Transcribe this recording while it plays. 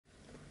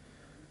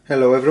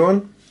Hello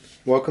everyone,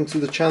 welcome to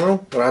the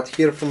channel. Rad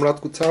here from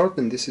Radko Tarot,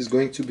 and this is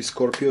going to be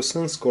Scorpio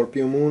Sun,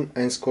 Scorpio Moon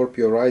and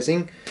Scorpio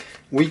Rising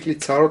weekly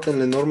tarot and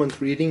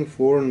Lenormand reading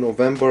for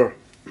November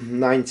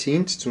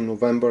 19th to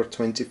November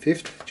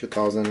 25th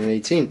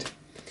 2018.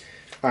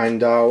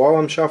 And while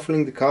I'm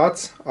shuffling the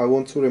cards, I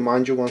want to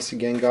remind you once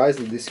again, guys,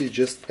 that this is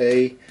just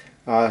a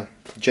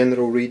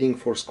general reading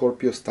for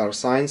Scorpio star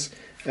signs,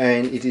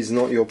 and it is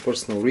not your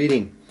personal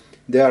reading.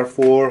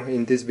 Therefore,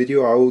 in this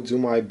video I will do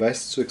my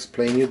best to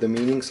explain you the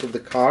meanings of the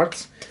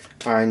cards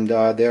and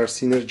their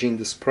synergy in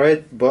the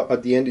spread, but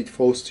at the end it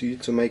falls to you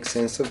to make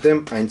sense of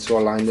them and to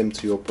align them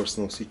to your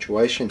personal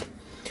situation.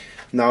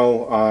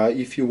 Now,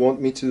 if you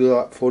want me to do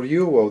that for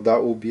you, well,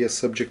 that will be a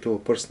subject of a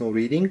personal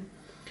reading.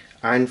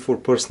 And for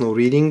personal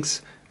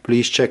readings,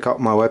 please check out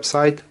my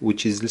website,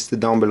 which is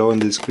listed down below in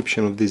the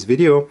description of this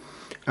video,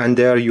 and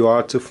there you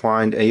are to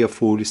find a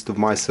full list of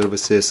my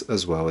services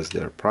as well as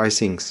their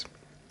pricings.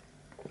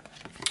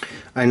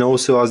 And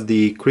also, as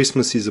the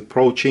Christmas is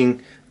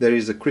approaching, there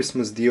is a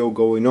Christmas deal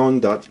going on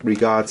that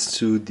regards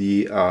to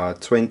the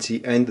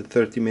 20 and the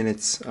 30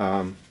 minutes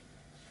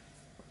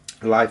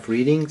live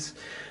readings,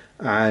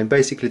 and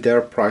basically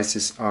their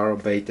prices are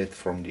abated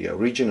from the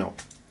original,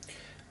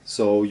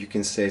 so you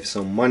can save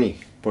some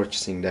money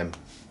purchasing them.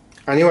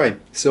 Anyway,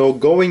 so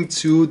going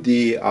to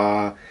the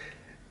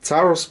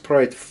tarot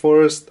spread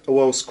first.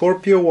 Well,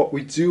 Scorpio, what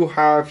we do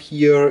have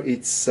here,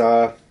 it's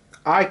I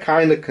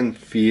kind of can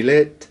feel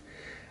it.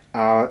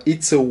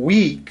 It's a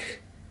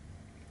week,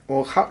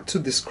 or how to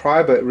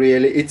describe it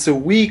really, it's a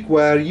week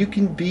where you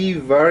can be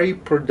very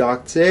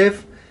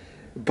productive,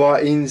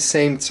 but in the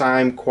same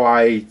time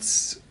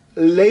quite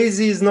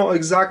lazy is not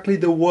exactly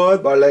the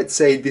word, but let's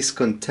say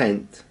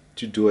discontent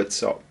to do it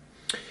so.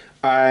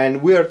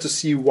 And we are to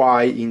see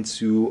why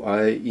into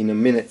in a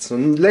minute. So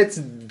let's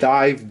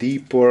dive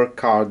deeper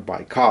card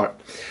by card.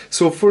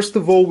 So first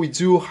of all, we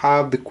do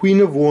have the Queen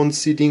of Wands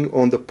sitting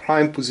on the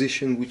prime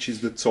position, which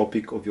is the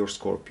topic of your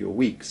Scorpio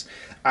weeks.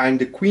 And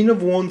the Queen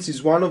of Wands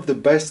is one of the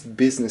best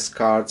business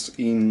cards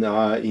in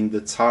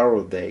the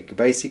tarot deck.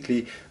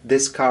 Basically,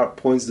 this card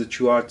points that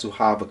you are to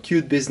have a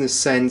cute business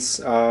sense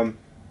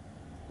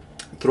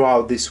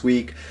throughout this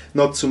week,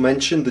 not to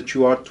mention that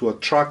you are to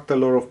attract a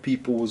lot of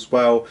people as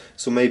well.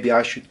 So maybe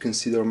I should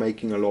consider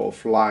making a lot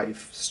of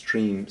live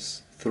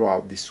streams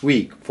throughout this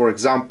week, for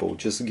example,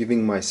 just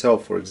giving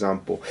myself for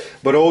example.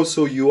 But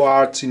also you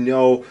are to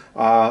know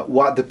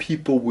what the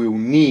people will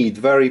need,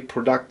 very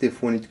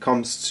productive when it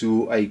comes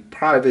to a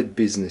private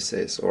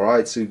businesses. All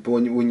right, so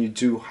when you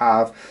do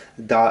have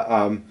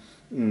that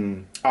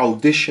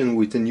audition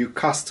with a new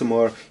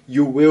customer,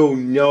 you will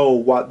know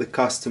what the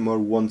customer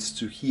wants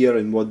to hear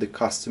and what the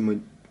customer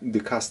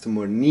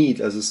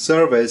need as a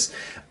service,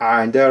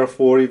 and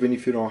therefore, even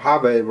if you don't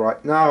have it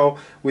right now,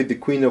 with the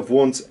Queen of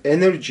Wands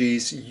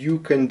energies, you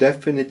can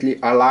definitely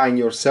align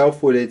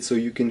yourself with it so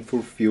you can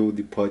fulfill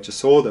the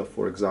purchase order,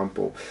 for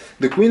example.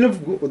 The Queen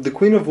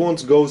of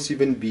Wands goes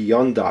even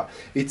beyond that.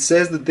 It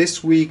says that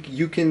this week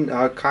you can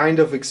kind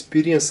of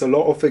experience a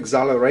lot of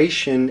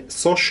exhilaration,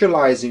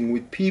 socializing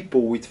with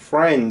people, with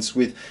friends,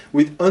 with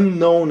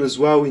unknown as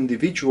well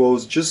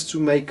individuals, just to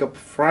make up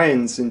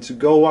friends and to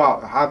go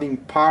out having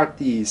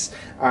parties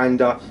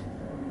and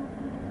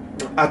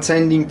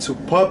attending to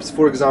pubs,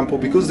 for example,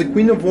 because the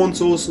Queen of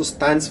Wands also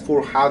stands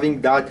for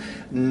having that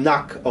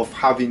knack of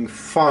having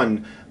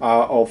fun,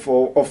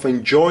 of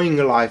enjoying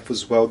life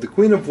as well. The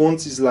Queen of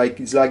Wands is like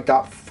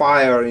that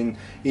fire in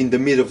the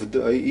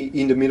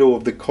middle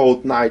of the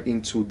cold night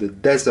into the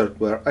desert,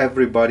 where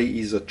everybody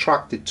is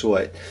attracted to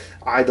it,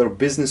 either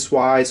business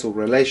wise or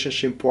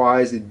relationship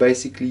wise. It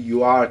basically,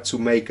 you are to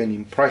make an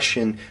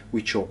impression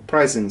with your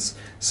presence,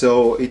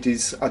 so it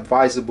is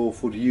advisable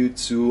for you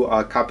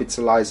to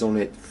capitalize on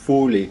it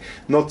fully.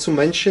 Not to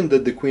mention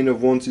that the Queen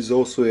of Wands is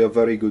also a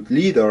very good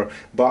leader,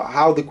 but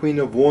how the Queen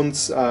of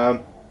Wands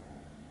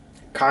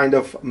kind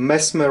of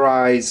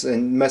mesmerize,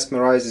 and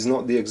mesmerize is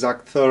not the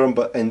exact term,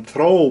 but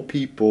enthrall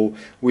people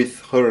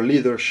with her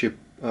leadership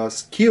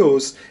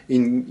skills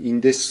in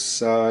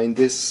this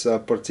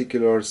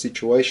particular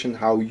situation.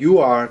 How you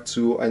are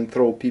to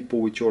enthrall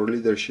people with your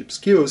leadership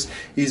skills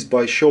is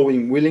by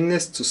showing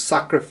willingness to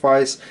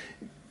sacrifice,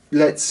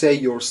 let's say,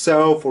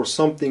 yourself or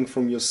something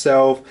from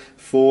yourself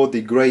for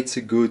the greater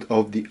good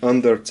of the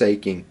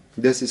undertaking.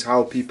 This is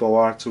how people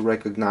are to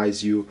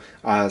recognize you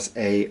as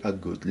a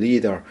good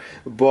leader.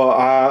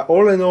 But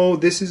all in all,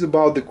 this is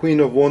about the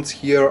Queen of Wands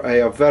here,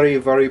 a very,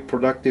 very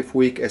productive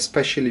week,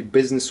 especially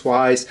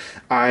business-wise.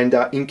 And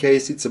in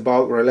case it's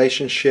about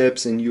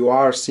relationships and you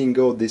are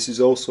single, this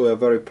is also a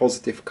very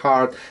positive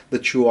card,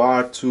 that you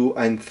are to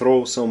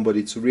enthrall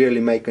somebody, to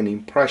really make an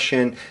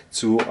impression,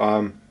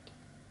 to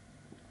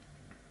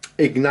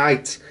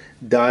ignite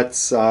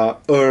that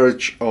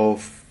urge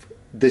of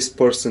this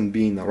person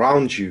being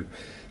around you.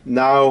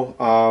 Now,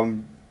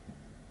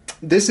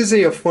 this is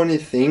a funny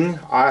thing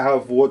I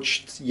have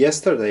watched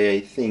yesterday. I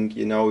think,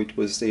 you know, it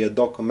was a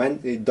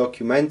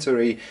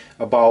documentary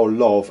about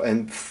love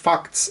and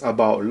facts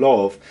about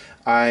love,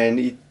 and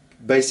it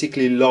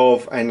basically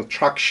love and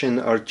attraction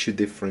are two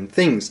different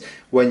things.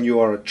 When you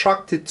are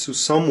attracted to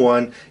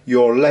someone,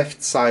 your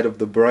left side of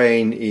the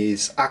brain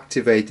is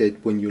activated.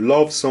 When you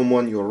love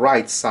someone, your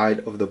right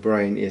side of the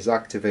brain is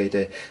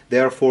activated.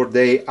 Therefore,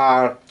 they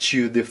are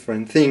two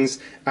different things,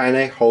 and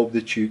I hope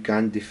that you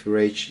can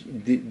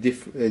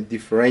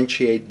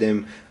differentiate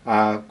them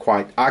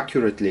quite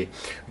accurately.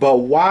 But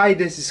why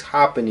this is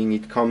happening,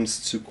 it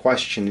comes to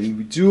question. And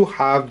we do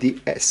have the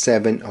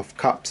Seven of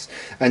Cups,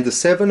 and the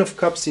Seven of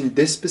Cups in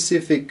this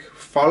specific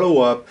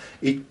follow-up,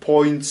 it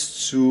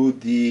points to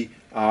the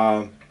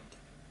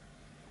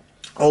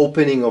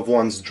opening of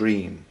one's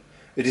dream.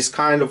 It is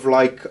kind of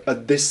like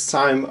at this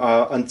time,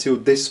 until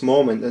this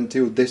moment,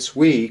 until this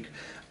week,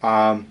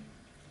 a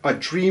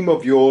dream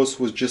of yours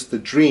was just a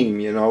dream,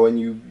 you know, and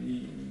you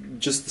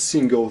just a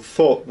single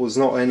thought was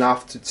not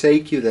enough to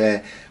take you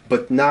there.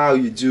 But now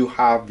you do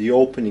have the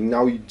opening.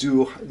 Now you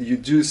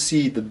do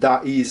see that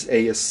that is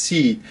a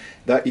seed,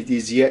 that it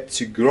is yet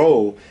to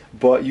grow,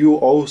 but you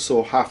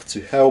also have to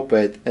help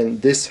it,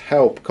 and this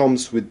help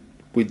comes with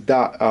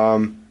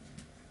that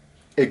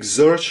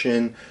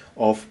exertion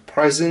of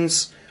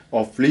presence,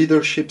 of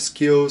leadership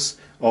skills,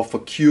 of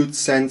acute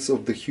sense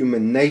of the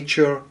human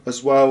nature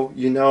as well,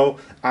 you know,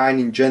 and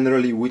in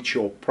generally with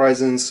your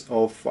presence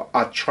of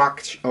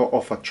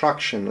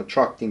attraction,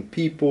 attracting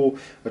people,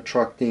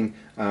 attracting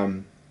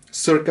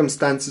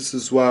circumstances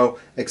as well,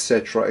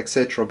 etc.,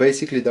 etc.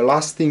 Basically, the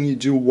last thing you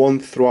do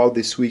want throughout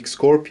this week,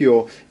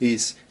 Scorpio,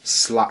 is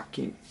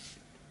slacking.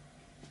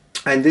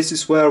 And this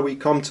is where we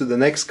come to the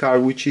next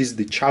card, which is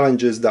the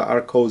challenges that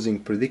are causing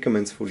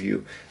predicaments for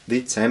you,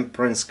 the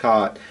Temperance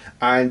card.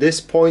 And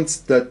this points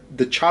that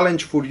the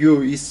challenge for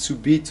you is to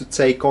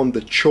take on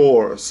the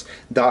chores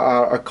that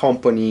are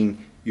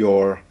accompanying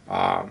your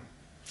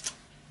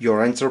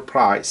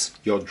enterprise,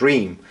 your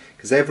dream.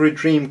 Because every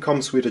dream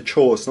comes with a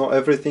chores. Not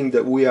everything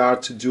that we are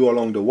to do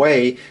along the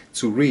way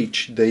to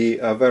reach the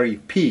very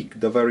peak,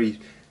 the very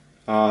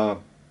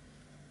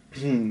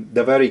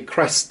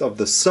crest of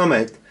the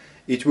summit,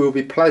 it will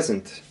be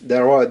pleasant.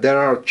 There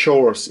are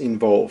chores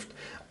involved,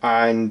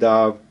 and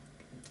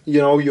you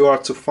know, you are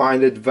to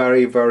find it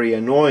very, very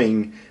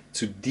annoying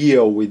to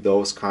deal with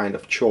those kind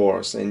of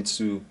chores, and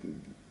to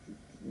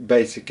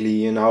basically,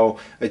 you know,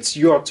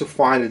 you are to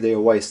find it a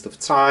waste of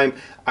time,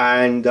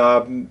 and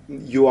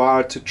you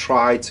are to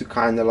try to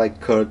kind of like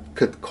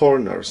cut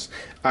corners.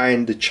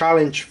 And the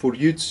challenge for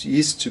you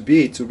is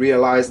to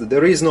realize that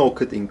there is no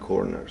cutting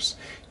corners.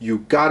 You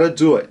gotta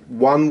do it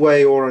one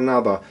way or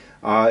another.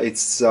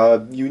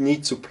 You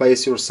need to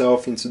place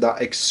yourself into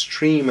that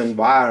extreme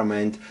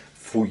environment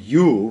for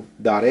you,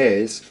 that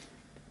is,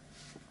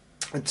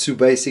 to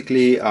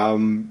basically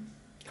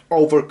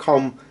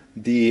overcome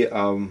the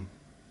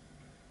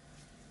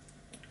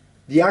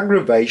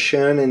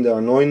aggravation and the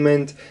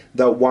annoyment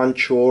that one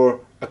chore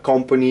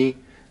accompanies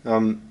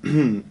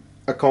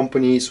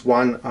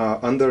one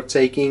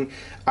undertaking.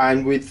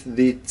 And with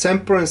the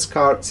Temperance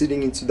card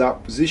sitting into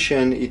that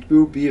position, it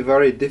will be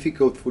very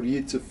difficult for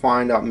you to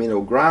find that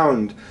middle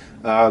ground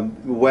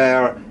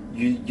where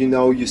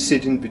you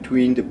sit in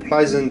between the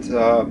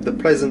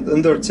pleasant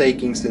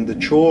undertakings and the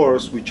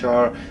chores which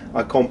are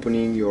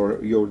accompanying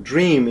your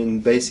dream,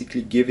 and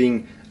basically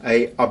giving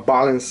a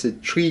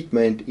balanced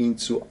treatment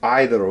into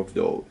either of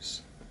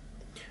those.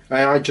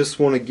 And I just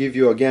want to give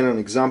you again an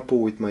example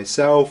with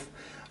myself.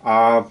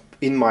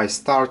 In my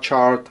star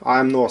chart,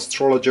 I'm no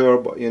astrologer,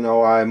 but you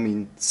know, I'm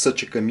in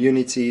such a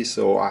community,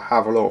 so I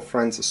have a lot of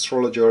friends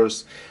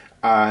astrologers,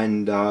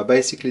 and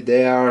basically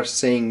they are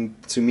saying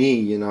to me,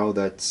 you know,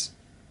 that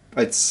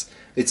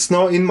it's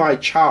not in my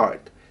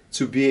chart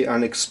to be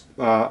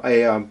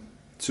to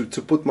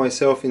put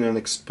myself in an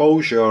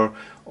exposure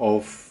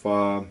of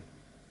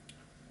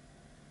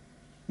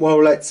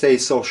well, let's say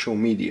social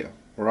media,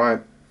 right?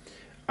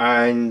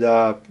 And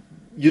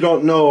you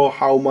don't know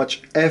how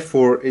much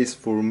effort is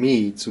for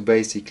me to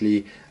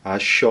basically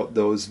shot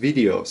those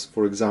videos,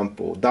 for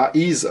example. That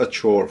is a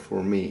chore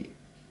for me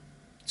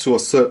to a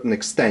certain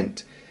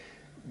extent,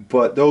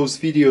 but those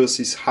videos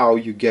is how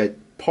you get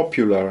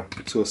popular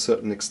to a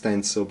certain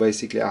extent. So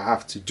basically I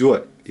have to do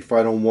it if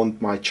I don't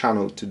want my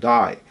channel to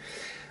die.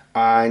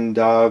 And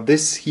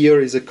this here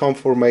is a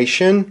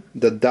confirmation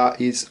that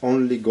is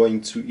only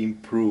going to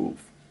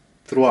improve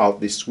throughout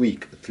this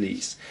week at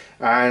least.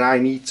 And I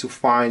need to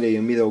find a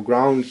middle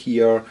ground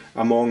here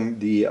among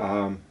the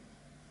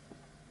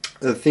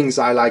things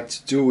I like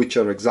to do, which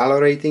are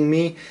exhilarating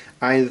me,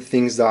 and the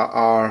things that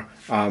are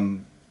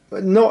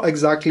not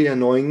exactly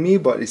annoying me,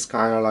 but it's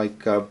kind of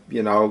like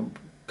you know,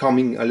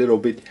 coming a little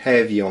bit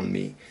heavy on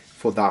me,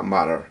 for that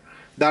matter.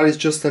 That is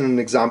just an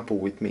example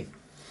with me.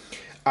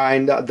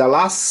 And the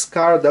last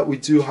card that we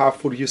do have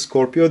for you,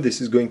 Scorpio, this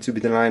is going to be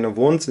the Nine of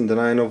Wands, and the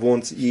Nine of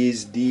Wands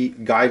is the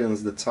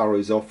guidance that Tarot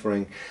is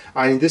offering.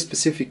 And in this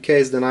specific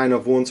case, the Nine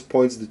of Wands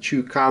points that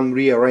you can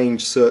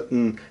rearrange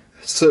certain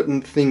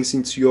things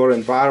into your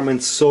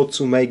environment, so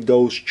to make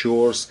those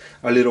chores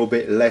a little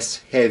bit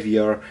less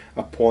heavier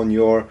upon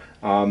your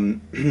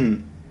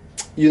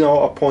you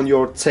know, upon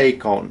your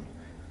take on.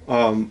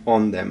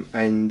 on them.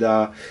 And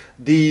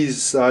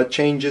these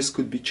changes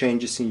could be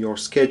changes in your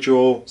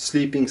schedule,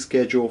 sleeping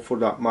schedule for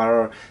that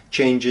matter,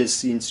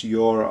 changes into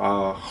your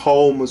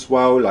home as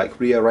well, like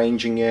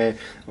rearranging it,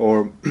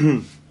 or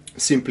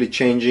simply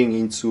changing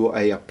into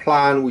a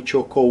plan with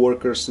your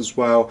co-workers as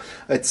well.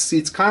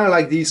 It's kind of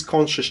like these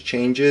conscious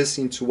changes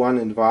into one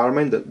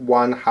environment that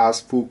one has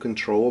full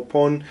control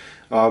upon.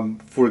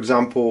 For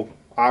example,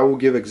 I will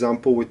give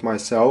example with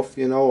myself.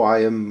 You know, I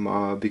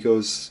am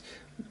because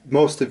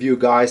most of you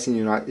guys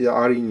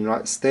are in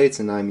United States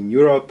and I'm in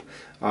Europe.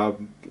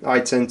 I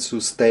tend to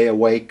stay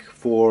awake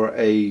for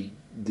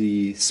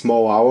the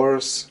small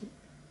hours,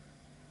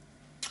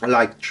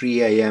 like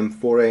 3 a.m.,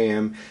 4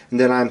 a.m., and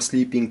then I'm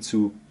sleeping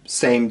to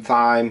same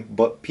time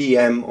but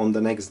p.m. on the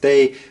next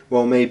day.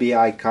 Well, maybe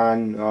I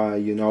can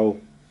you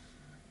know,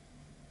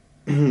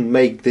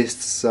 make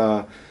this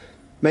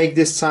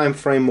time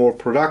frame more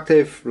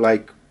productive,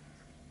 like,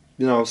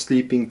 you know,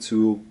 sleeping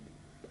to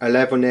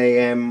 11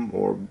 a.m.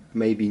 or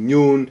maybe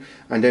noon,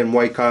 and then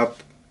wake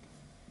up,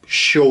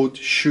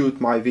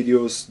 shoot my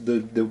videos,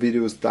 the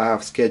videos that I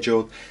have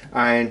scheduled,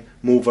 and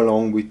move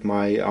along with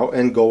my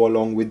and go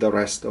along with the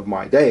rest of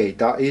my day.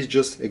 That is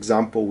just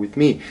example with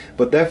me,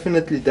 but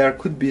definitely there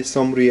could be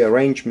some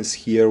rearrangements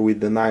here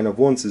with the Nine of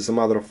Wands. As a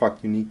matter of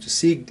fact, you need to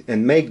seek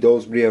and make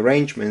those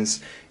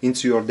rearrangements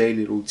into your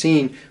daily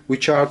routine,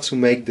 which are to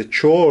make the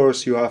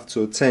chores you have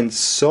to attend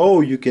so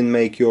you can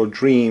make your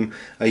dream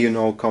you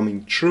know,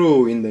 coming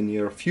true in the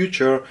near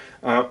future.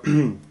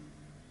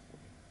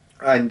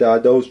 And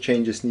those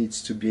changes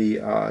needs to be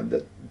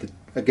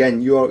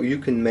again you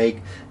can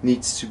make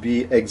needs to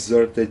be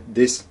exerted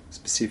this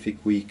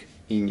specific week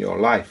in your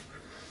life.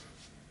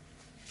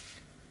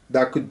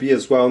 That could be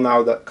as well,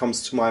 now that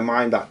comes to my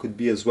mind, that could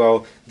be as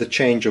well the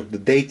change of the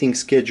dating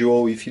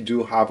schedule if you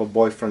do have a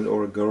boyfriend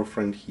or a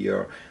girlfriend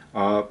here,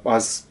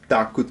 as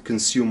that could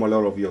consume a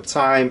lot of your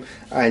time,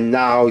 and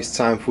now it's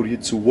time for you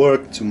to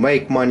work to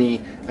make money,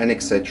 and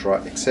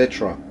etc,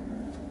 etc.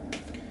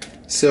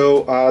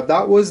 So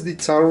that was the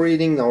tarot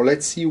reading. Now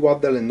let's see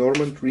what the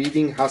Lenormand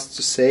reading has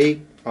to say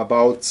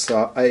about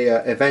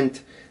a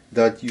event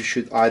that you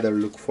should either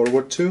look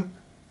forward to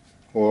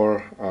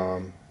or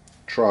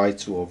try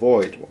to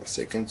avoid. 1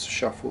 second to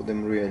shuffle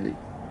them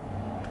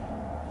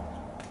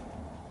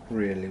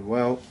really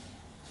well.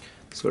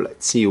 So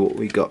let's see what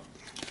we got.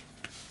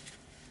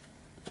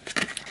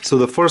 So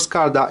the first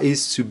card, that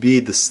is to be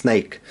the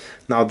snake.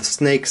 Now the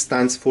snake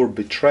stands for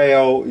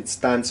betrayal, it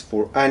stands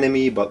for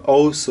enemy, but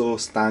also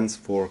stands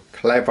for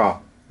clever,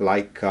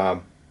 like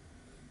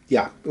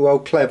yeah, well,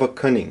 clever,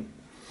 cunning,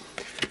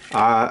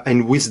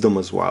 and wisdom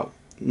as well.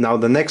 Now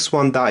the next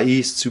one, that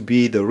is to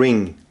be the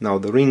ring. Now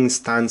the ring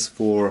stands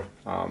for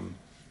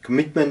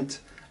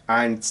commitment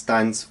and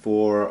stands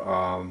for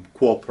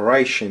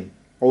cooperation.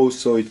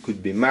 Also it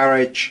could be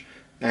marriage,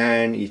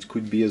 and it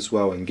could be as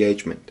well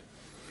engagement.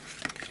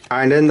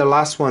 And then the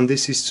last one,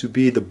 this is to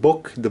be the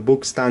book. The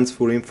book stands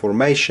for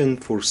information,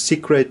 for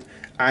secret,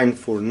 and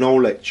for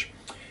knowledge.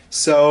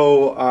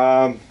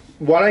 So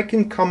what I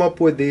can come up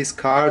with these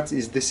cards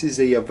is this is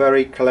a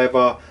very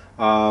clever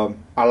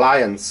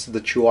alliance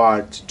that you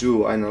are to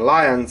do, an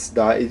alliance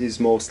that it is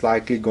most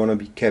likely going to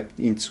be kept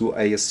into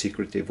a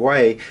secretive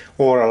way,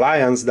 or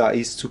alliance that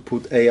is to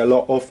put a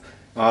lot of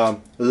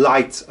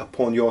light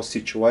upon your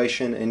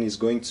situation and is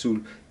going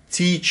to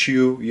teach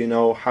you, you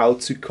know, how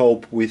to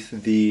cope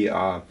with the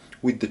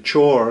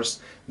chores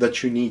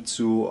that you need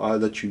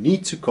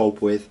to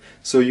cope with,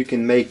 so you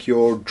can make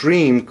your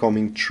dream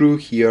coming true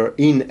here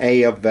in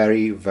a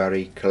very,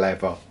 very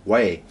clever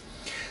way.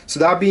 So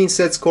that being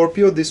said,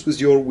 Scorpio, this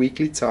was your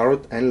weekly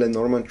tarot and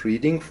Lenormand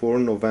reading for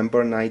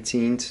November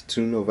 19th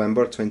to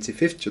November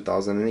 25th,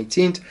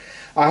 2018.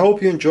 I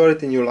hope you enjoyed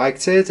it and you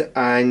liked it,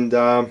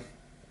 and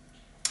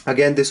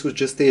again, this was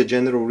just a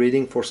general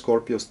reading for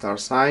Scorpio star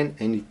sign,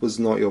 and it was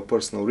not your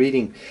personal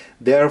reading.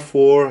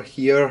 Therefore,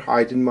 here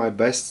I did my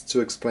best to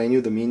explain you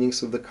the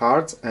meanings of the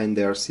cards and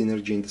their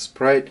synergy in the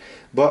spread,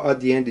 but at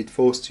the end it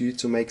falls to you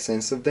to make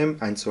sense of them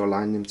and to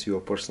align them to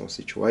your personal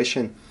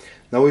situation.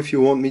 Now, if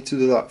you want me to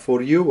do that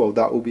for you, well,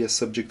 that will be a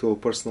subject of a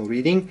personal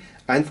reading.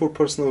 And for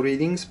personal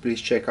readings, please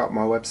check out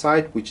my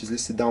website, which is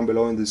listed down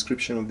below in the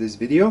description of this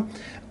video,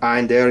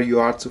 and there you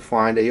are to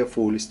find a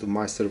full list of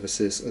my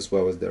services as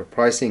well as their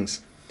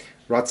pricings.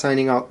 Rad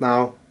signing out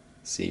now.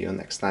 See you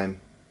next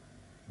time.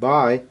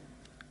 Bye.